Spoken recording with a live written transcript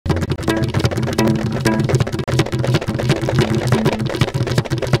Good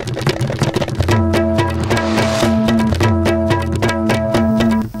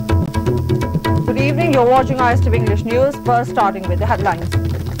evening, you're watching ISTV English News. First, starting with the headlines.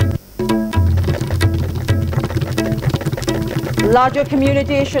 Larger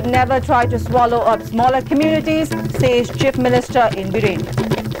communities should never try to swallow up smaller communities, says Chief Minister N. Biren.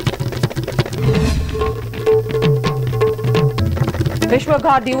 Vishwa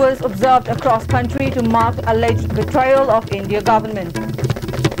Ghat Divas observed across country to mark alleged betrayal of India government.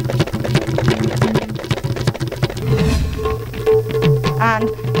 And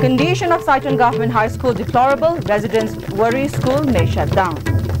condition of Saitan Government High School deplorable, residents worry school may shut down.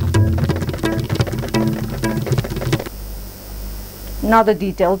 Now the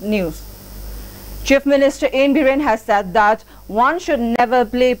detailed news. Chief Minister N. Biren has said that one should never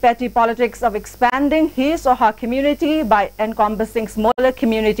play petty politics of expanding his or her community by encompassing smaller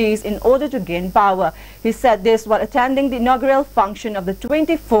communities in order to gain power. He said this while attending the inaugural function of the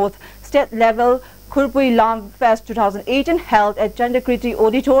 24th state-level Khurpui Lam Fest 2018 held at Chandakriti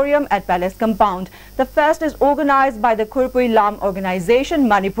Auditorium at Palace Compound. The fest is organized by the Khurpui Lam Organization,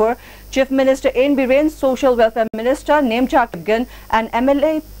 Manipur. Chief Minister N. Biren, Social Welfare Minister Nemcha Kipgan and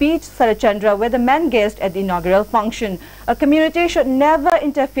MLA Peach Sarachandra were the main guests at the inaugural function. A community should never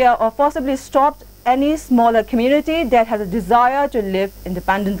interfere or forcibly stop any smaller community that has a desire to live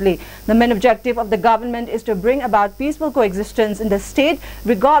independently. The main objective of the government is to bring about peaceful coexistence in the state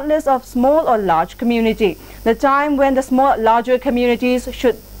regardless of small or large community. The time when the larger communities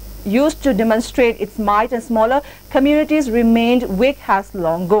should used to demonstrate its might and smaller communities remained weak has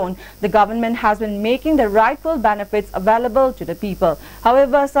long gone. The government has been making the rightful benefits available to the people.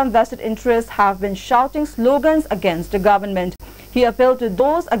 However, some vested interests have been shouting slogans against the government. He appealed to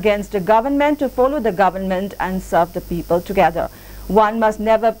those against the government to follow the government and serve the people together. One must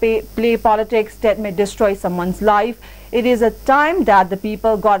never play politics that may destroy someone's life. It is a time that the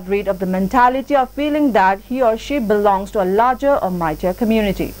people got rid of the mentality of feeling that he or she belongs to a larger or mightier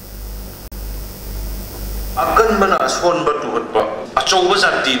community. Akan mana aswan batu hatba achoba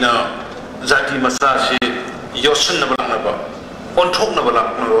zati na zati masasi yosun na balak na ba onthok na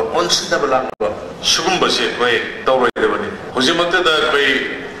balak na ba onsin na balak na ba sugum base koi tawrai de bani hojimakta da koi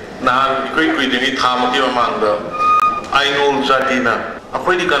nahan koi deni thama ki mamang da ainol zati na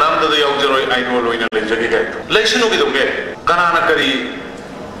akoi di kanam da yaujroi ainol loina lejage ga leisinu ki doge kanana kari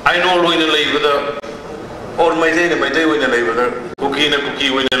ainol loina leibada or maidai oina leibada kuki na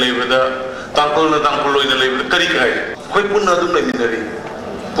kuki oina leibada Tangkul na tangkul loy na lay kari kay. Koy punna dum lay minari.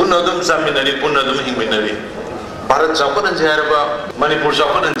 Punna dum sa minari, punna dum hing minari. Bharat jaukat an jahar ba, Manipur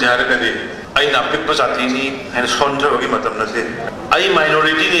jaukat an jahar kadi. Ay napik pa jati ni, ay sontra bagi matam na te. Ay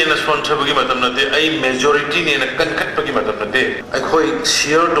minority ni na sontra bagi matam na te. Ay majority ni na kankat bagi matam na te. Ay koy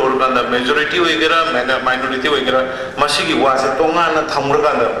sheer door kanda majority wegera, minority wegera. Masigi wasa tonga na thamur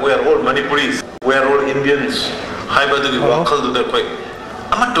kanda. We are all Manipuris. We are all Indians. Hai badu ki wakal du da koy.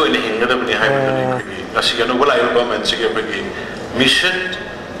 Amat doy nahi ngada bani hai bani asigano wala ayo ba man sige bagi mission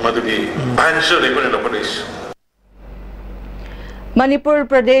madagi answer rekone lokonis. Manipur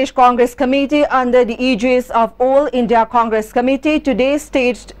Pradesh Congress Committee under the aegis of All India Congress Committee today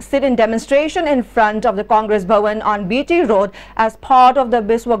staged sit-in demonstration in front of the Congress Bhavan on BT Road as part of the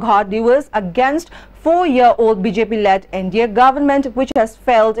Vishwa Ghat Divas against 4-year-old BJP-led NDA government which has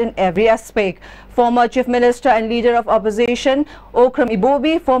failed in every aspect. Former Chief Minister and Leader of Opposition Okram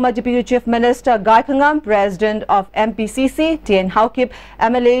Ibobi, former Deputy Chief Minister Gai Khangam, President of MPCC Tien Haokip,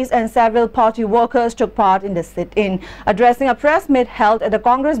 MLAs and several party workers took part in the sit-in. Addressing a press meet held at the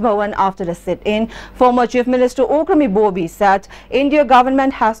Congress Bhavan after the sit-in, former Chief Minister Okram Ibobi said India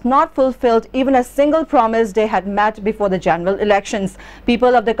government has not fulfilled even a single promise they had met before the general elections.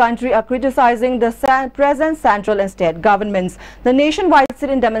 People of the country are criticizing the present central and state governments. The nationwide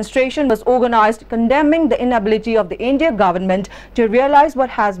sit-in demonstration was organized condemning the inability of the India government to realize what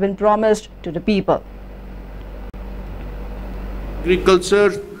has been promised to the people.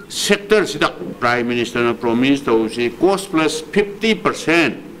 Agriculture sector Prime Minister promised to cost plus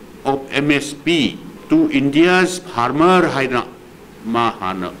 50% of MSP to India's farmer haina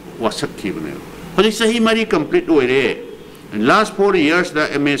mahana wasakibne. Hodi sahi mari complete oire. In last 4 years the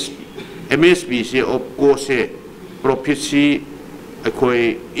MSP se of course profit si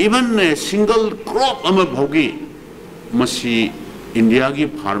even a single crop ama bhogi masi India ki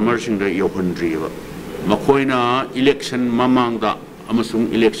farmers in the yohandri ba makoina election mamangda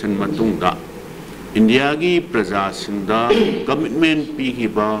amasung election matungda India ki praja singda commitment pi ki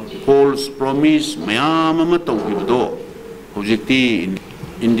ba false promise mayam ama tawgi do hojikti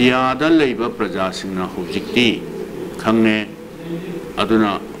India da leiba praja singna hojikti khangne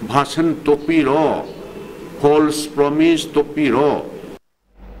aduna Bhasan Topiro, false promise Topiro.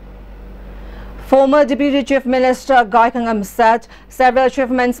 Former Deputy Chief Minister Gaikangam said several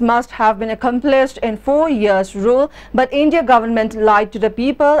achievements must have been accomplished in 4 years' rule, but India government lied to the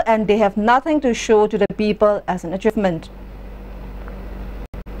people and they have nothing to show to the people as an achievement.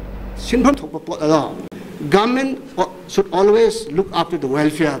 Government should always look after the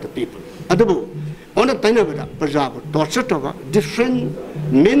welfare of the people. On the time of the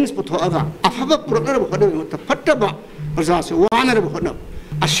different means put over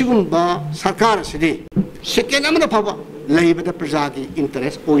Ashimba Sarkar City. Second amount of power, labor the Prasaki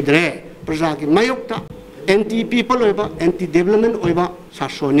interest, Oidre, Prasaki Mayokta, anti people over, anti development over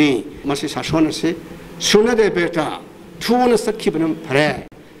Sashoni, Masi Sashona say, sooner the better, two on the keep them prayer.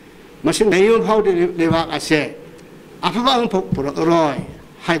 Machine Nayum how they live, I say, Afaba Roy,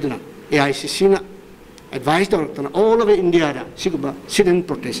 Haidana, AICC, advised doctor, all over India, Siguba, sit-in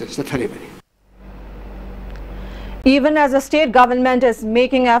protesters, the Taliban. Even as the state government is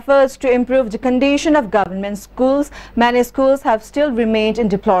making efforts to improve the condition of government schools, many schools have still remained in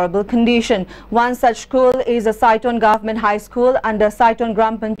deplorable condition. One such school is the Saiton Government High School under Saiton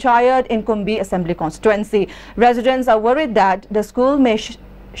Gram Panchayat in Kumbi Assembly Constituency. Residents are worried that the school may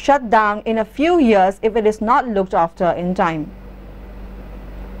shut down in a few years if it is not looked after in time.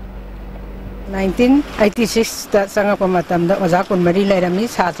 1986 da sanga pamatam da oza kun mari lerami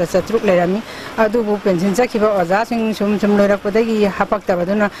satra satruk lerami adu bu pension sakhiba oza sing sum lorak padagi hapak ta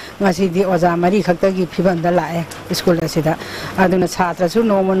baduna ngasi di oza mari khakta gi phibam da lae school asida aduna satra su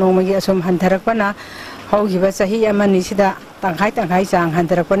noma gi asum hantarak pana hogiba sahi amani sida tangkhai sang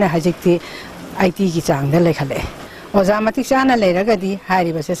hantarak pana hajikti IT gi chang da lekhale oza matik chana leragadi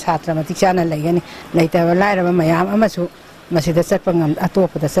hari ba se satra matik chana legani leita ba laira ba mayam amasu masida satpangam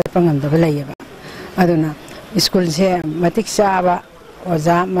atopada satpangam da belayaba aduna school se matik saba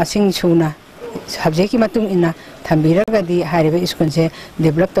oza masing chuna subject ki matung ina thambiragadi hariba school se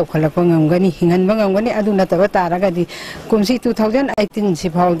develop tawkhalakpa ngamgani hinganba ngamgani aduna taba taragadi kumsi 2018 si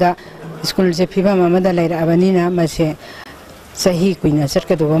phauda school se phibam amada laira abanina mase sahi kuina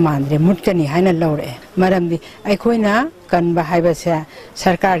sarkaduba mandre mutkani haina lawre maramdi aikoina kanba haibasa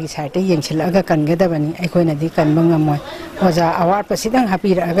sarkar gi site yengchilaga kangadabani aikoina di kanba ngamoy oza award pasidang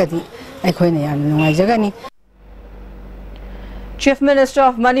hapira agadi aikoina yam nungai jagani. Chief Minister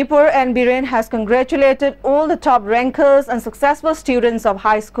of Manipur N. Biren has congratulated all the top rankers and successful students of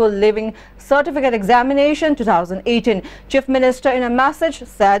High School Living Certificate Examination 2018. Chief Minister in a message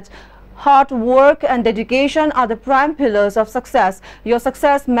said, "Hard work and dedication are the prime pillars of success. Your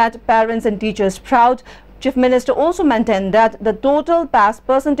success made parents and teachers proud." Chief Minister also maintained that the total pass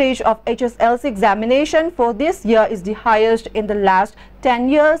percentage of HSLC examination for this year is the highest in the last 10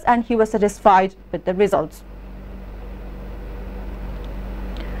 years and he was satisfied with the results.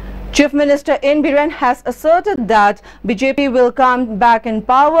 Chief Minister N. Biren has asserted that BJP will come back in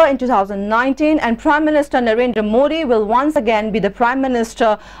power in 2019 and Prime Minister Narendra Modi will once again be the Prime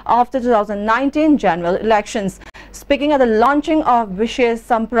Minister after 2019 general elections. Speaking at the launching of Vishesh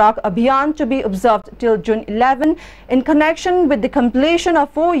Sampark Abhiyan to be observed till June 11 in connection with the completion of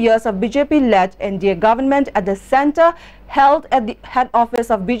 4 years of BJP-led NDA government at the centre held at the head office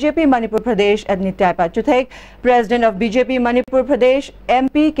of BJP Manipur Pradesh at Nityapa Chuthek, President of BJP Manipur Pradesh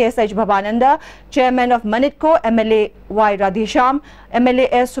MP K.S.H. Bhavananda, Chairman of Manitco MLA Y. Radhisham, MLA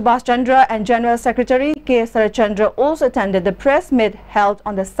S. Subhash Chandra and General Secretary K. Sarachandra also attended the press meet held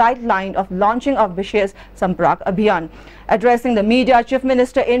on the sideline of launching of Vishesh Sampark Abhiyan. Addressing the media, Chief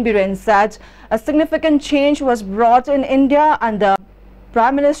Minister N. Biren said a significant change was brought in India under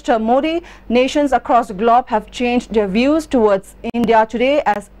Prime Minister Modi. Nations across the globe have changed their views towards India today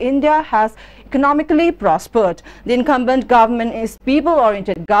as India has economically prospered. The incumbent government is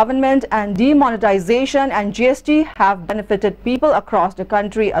people-oriented government and demonetization and GST have benefited people across the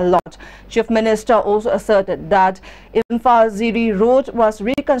country a lot. Chief Minister also asserted that Imphal-Ziri Road was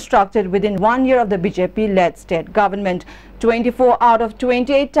reconstructed within 1 year of the BJP-led state government. 24 out of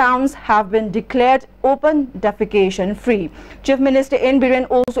 28 towns have been declared open defecation free. Chief Minister N. Biren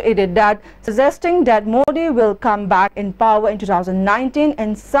also added that, suggesting that Modi will come back in power in 2019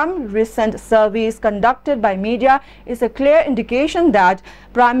 and some recent surveys conducted by media is a clear indication that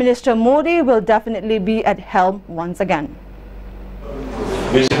Prime Minister Modi will definitely be at helm once again.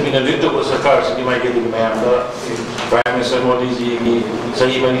 Prime Minister Modi ji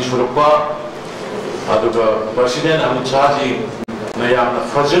sahi bani surukpa aduga President Amit Shah ji nayam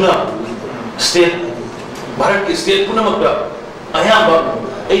fajna state Bharat ki state punamakta ayamba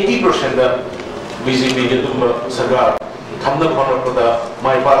 80% da BJP ge tumba sarkar thamna phanapada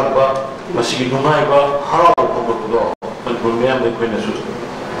mai parba masigi dungai ba harau ko do manipur meyam de koina su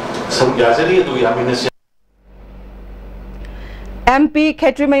MP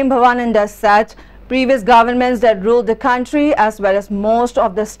Khetrimayin Bhavananda said previous governments that ruled the country as well as most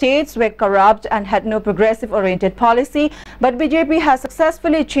of the states were corrupt and had no progressive-oriented policy, but BJP has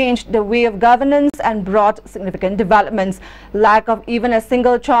successfully changed the way of governance and brought significant developments. Lack of even a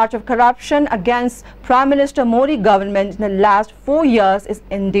single charge of corruption against Prime Minister Modi government in the last 4 years is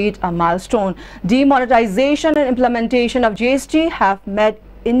indeed a milestone. Demonetization and implementation of GST have made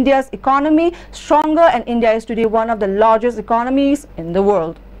India's economy stronger, and India is today one of the largest economies in the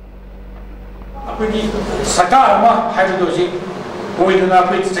world.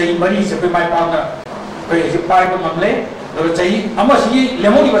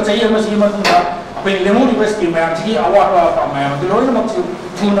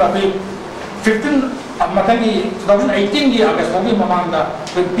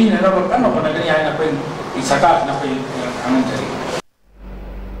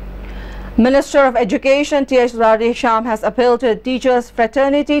 Minister of Education T.S. Radhesham has appealed to the teachers'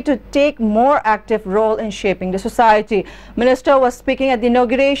 fraternity to take more active role in shaping the society. Minister was speaking at the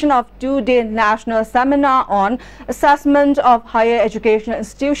inauguration of two-day national seminar on assessment of higher educational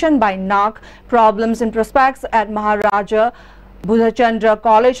institution by NARC, problems and prospects at Maharaja Budhachandra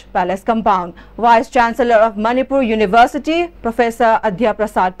College Palace Compound. Vice Chancellor of Manipur University, Professor Adhya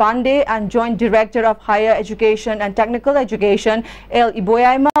Prasad Pandey, and Joint Director of Higher Education and Technical Education, L.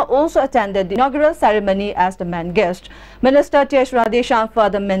 Iboyaima, also attended the inaugural ceremony as the main guest. Minister T.S. Radhesham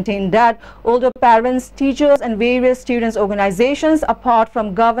further maintained that older parents, teachers and various students' organizations, apart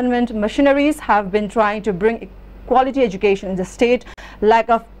from government machineries, have been trying to bring quality education in the state.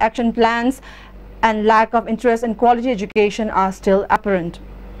 Lack of action plans and lack of interest in quality education are still apparent.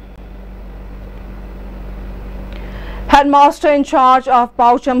 Headmaster in charge of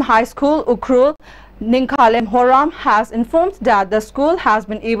Paucham High School, Ukhrul, Ningkhalem Horam, has informed that the school has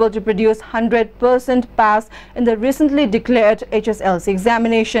been able to produce 100% pass in the recently declared HSLC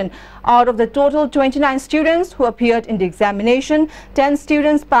examination. Out of the total 29 students who appeared in the examination, 10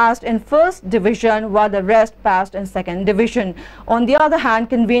 students passed in first division while the rest passed in second division. On the other hand,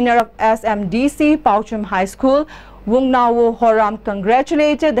 convener of SMDC Paucham High School, Wungnawo Horam,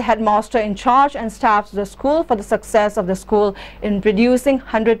 congratulated the headmaster in charge and staff of the school for the success of the school in producing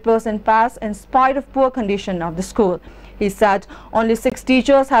 100% pass in spite of poor condition of the school. He said only 6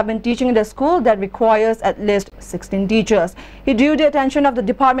 teachers have been teaching in the school that requires at least 16 teachers. He drew the attention of the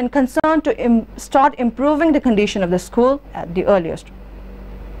department concerned to start improving the condition of the school at the earliest.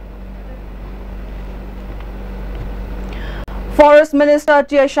 Forest Minister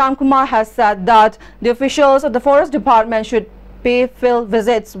T.S. Shyamkumar has said that the officials of the Forest Department should pay field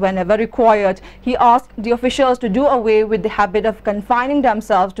visits whenever required. He asked the officials to do away with the habit of confining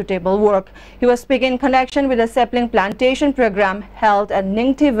themselves to table work. He was speaking in connection with a sapling plantation program held at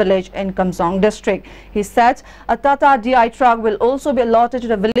Ningti village in Kamsong district. He said a Tata DI truck will also be allotted to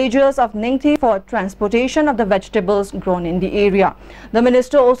the villagers of Ningti for transportation of the vegetables grown in the area. The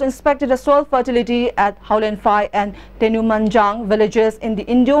minister also inspected the soil fertility at Haulenphai and Tenumanjang villages in the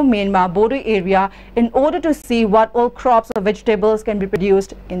Indo-Myanmar border area in order to see what all crops of vegetables can be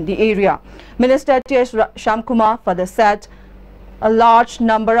produced in the area. Minister T.S. Shyamkumar further said a large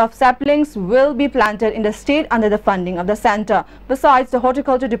number of saplings will be planted in the state under the funding of the centre. Besides, the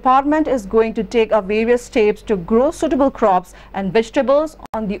horticulture department is going to take various steps to grow suitable crops and vegetables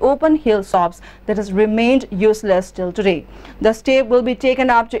on the open hilltops that has remained useless till today. The step will be taken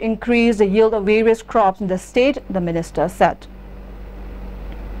up to increase the yield of various crops in the state, the minister said.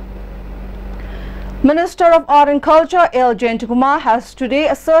 Minister of Art and Culture L. Jayantakumar has today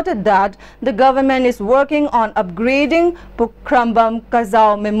asserted that the government is working on upgrading Pukhrambam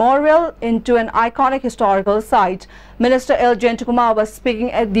Kazao Memorial into an iconic historical site. Minister L. Jayantakumar was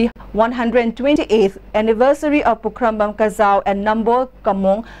speaking at the 128th anniversary of Pukhrambam Kazao at Nambol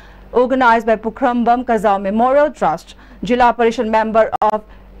Kamong, organized by Pukhrambam Kazao Memorial Trust. Jila Parishad member of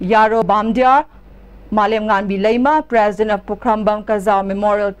Yaro Bamdiar, Malem Nganbi Leima, President of Pukhrambam Kazao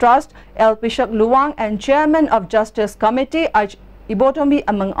Memorial Trust, L. Pishak Luwang, and Chairman of Justice Committee, Aj Ibotombi,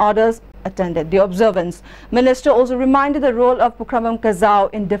 among others, attended the observance. Minister also reminded the role of Pukhrambam Kazao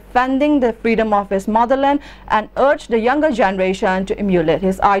in defending the freedom of his motherland and urged the younger generation to emulate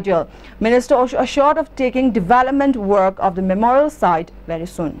his ideal. Minister also assured of taking development work of the memorial site very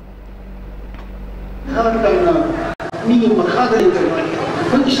soon.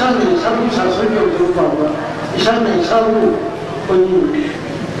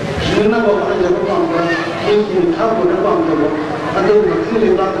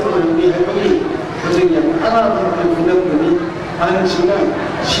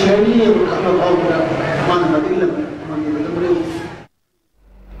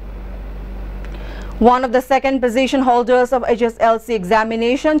 One of the second position holders of HSLC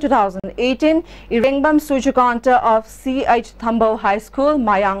examination 2018, Irengbam Sujukanta of C.H. Thambo High School,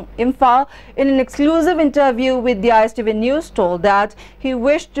 Mayang, Imphal, in an exclusive interview with the ISTV News told that he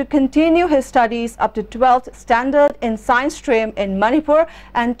wished to continue his studies up to 12th standard in science stream in Manipur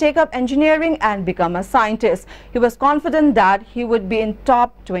and take up engineering and become a scientist. He was confident that he would be in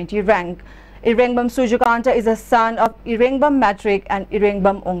top 20 rank. Irengbam Sujukanta is a son of Irengbam Matric and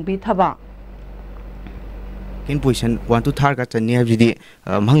Irengbam Ongbi Thaba. In position 1 to target and near the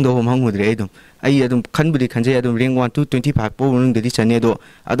Mangdo Mangudre. I can't be considered ring 1 to 25 pound the Disanedo.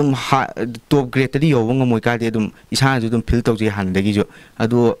 Adum top great the Momoikadum is hard to pill to the hand the Gijo.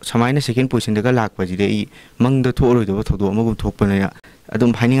 Ado Samina second position the Galak was the Mang the Toro to Mogu Topanaya.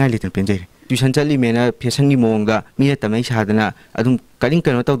 Adum Pining a little pinje. Tushantali Mena, Piasangi Monga, Mia Tamesh Hadana, Adum Karin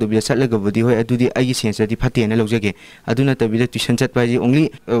cannot out to be a Salago, I do the Agisens at the party and Logage. I do not ability to send by the only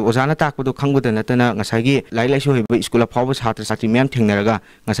Ozana Taco to Kango the Natana, Nasagi, Laila Show, School of Powers, Hatter Satiman Tingraga,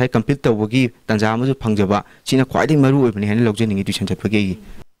 Nasai Computer Wogi, Tanzamazu Pangjaba, China quite in Maru and Login to send Pagay.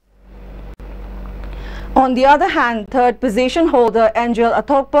 On the other hand, third position holder Angel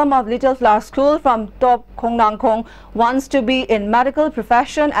Athokpam of Little Flower School from Top Kongnangkong wants to be in medical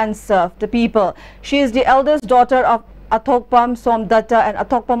profession and serve the people. She is the eldest daughter of Athokpam Somdatta and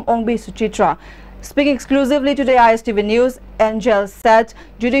Athokpam Ongbi Suchitra. Speaking exclusively to the ISTV News, Angel said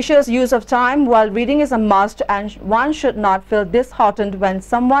judicious use of time while reading is a must and one should not feel disheartened when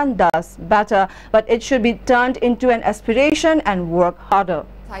someone does better, but it should be turned into an aspiration and work harder.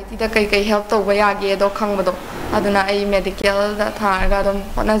 Society help to way again do Kangbo. Aduna a medical that Targadum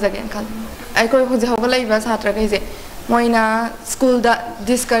Ponas again. I could put the whole labor Saturday. Moina school that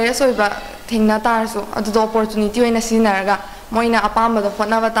discourage over Tingna Tarso, at the opportunity in a Sinaga, Moina Apamba the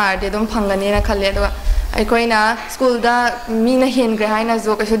Ponavatar, they don't Panganina Kaledo. I coina school that Mina Hin Grahina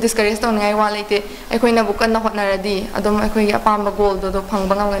Zoka should discourage on I wallet. I coina book and the Hotnaradi, Adam Aquia Pamba Gold, do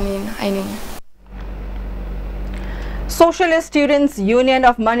Panganganin, I mean. Socialist Students Union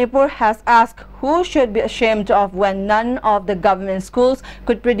of Manipur has asked who should be ashamed of when none of the government schools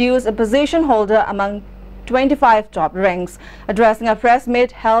could produce a position holder among 25 top ranks. Addressing a press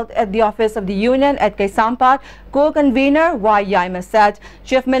meet held at the office of the union at Kaisampat, co-convener Y. Yaima said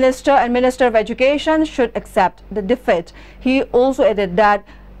Chief Minister and Minister of Education should accept the defeat. He also added that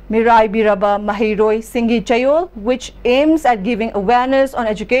Mirai Biraba Mahiroi Singhi Chayol, which aims at giving awareness on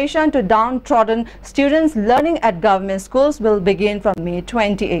education to downtrodden students learning at government schools, will begin from May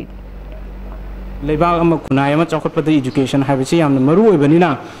 28. Education Maru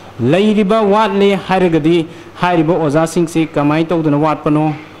Benina, Ladiba Watley, Harigadi, Haribo Oza Singsi, Kamaito, the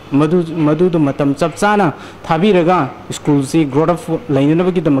Watpano, Madu the Matam Sapsana, Tabiraga, School C, Grota,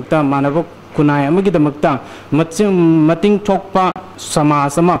 Lainabaki the Makta, Manabo. Kunai amagi the makta mating chokpa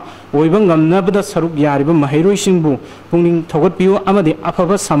sama oibangam nabada saruk yariba mahiroi singbu pungning thogot piu amadi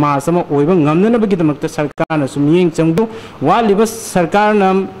afaba sama oibangam nabagi the makta sarkar sumyeng changdu waliba sarkar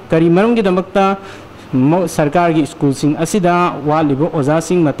nam kari marungi the makta sarkar gi school sing asida waliba oza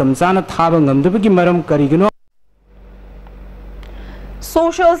sing matam chana thaba ngamdabagi maram karigino.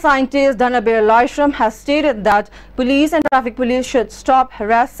 Social scientist Dhanabir Laishram has stated that police and traffic police should stop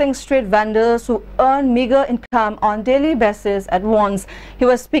harassing street vendors who earn meager income on daily basis at once. He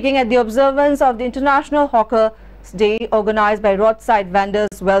was speaking at the observance of the International Hawkers Day organized by Roadside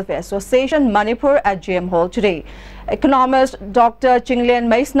Vendors Welfare Association Manipur at JM Hall today. Economist Dr. Chinglian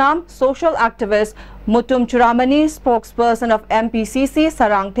Maisnam, social activist Mutum Churamani, spokesperson of MPCC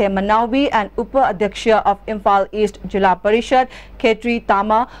Sarangthe Manawi and Upa Adhyaksha of Imphal East Jilla Parishad Khetri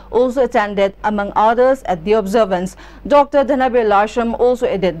Tama also attended among others at the observance. Dr. Dhanabir Laishram also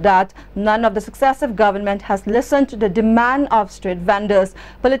added that none of the successive government has listened to the demand of street vendors.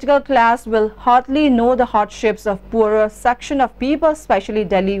 Political class will hardly know the hardships of poorer section of people, especially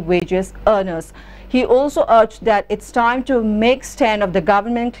daily wages earners. He also urged that it's time to make stand of the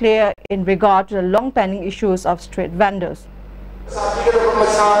government clear in regard to the long-pending issues of street vendors.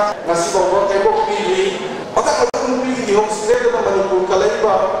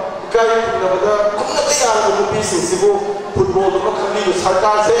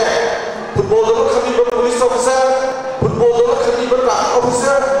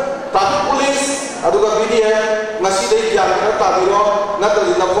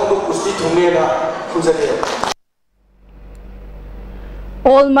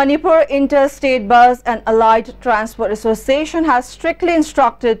 All Manipur Interstate Bus and Allied Transport Association has strictly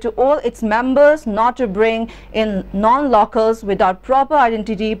instructed to all its members not to bring in non-locals without proper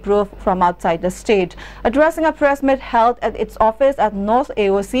identity proof from outside the state. Addressing a press meet held at its office at North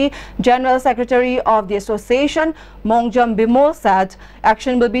AOC, General Secretary of the association, Mongjam Bimol, said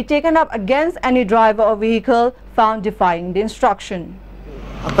action will be taken up against any driver or vehicle found defying the instruction.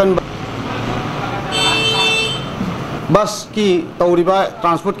 Bus ki tauriba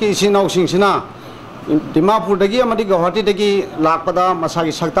transport ki isinau singsina Dimapur dagi amadi Guwahati dagi lakpada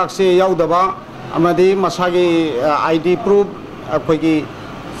masagi saktak se yaudaba amadi masagi ID proof akhoi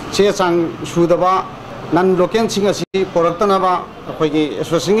che chang sudaba nan loken singa si poraktana ba akhoi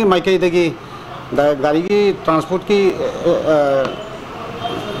association maikai dagi gari ki transport ki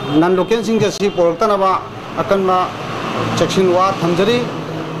nan loken singa si poraktana ba akan ma section wa thamjari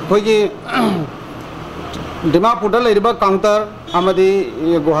akhoi Dimapur da leriba counter amadi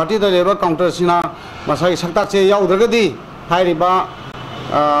Guwahati da leriba counter sina masai sakta che yaudagadi hairiba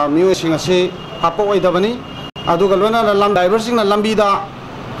miyo singa se hapo oidabani aduga lona lam driver singna lambi da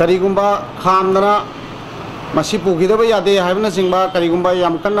karigumba khamdana masi pugidaba yade haibna singba karigumba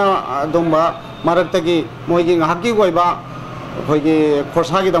yam kanna domba maraktagi moigi ngahaki goiba khoigi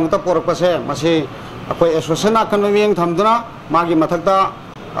khorsa gi damta porakpase masi akoi association akan miyeng thamduna magi mathakta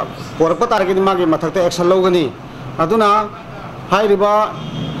Porpa target magi mathakta action logani aduna hairiba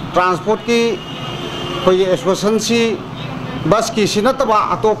transport ki koi association si bus ki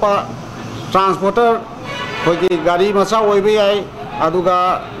sinataba atopa transporter koi gari macha oibe ai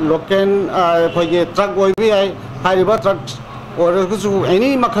aduga local koi truck oibe ai hairiba truck or kusu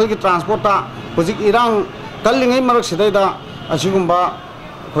any makhal ki transport ta hojik irang kallingai marak sidai da asigumba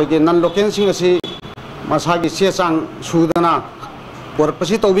koi nan local sing asi masagi sesang sudana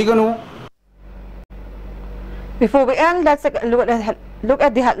Before we end, let's look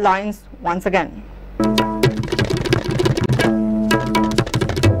at the headlines once again.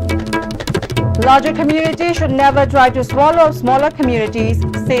 Larger communities should never try to swallow smaller communities,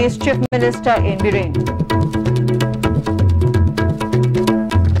 says Chief Minister N. Biren.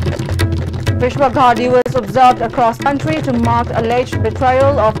 Vishwa Ghadi was observed across country to mark alleged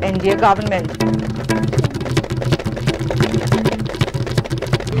betrayal of NDA government.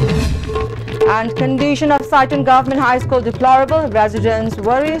 And condition of Saitan Government High School deplorable. Residents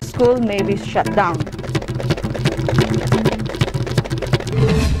worry school may be shut down.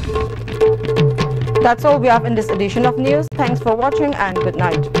 That's all we have in this edition of news. Thanks for watching and good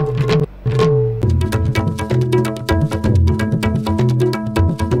night.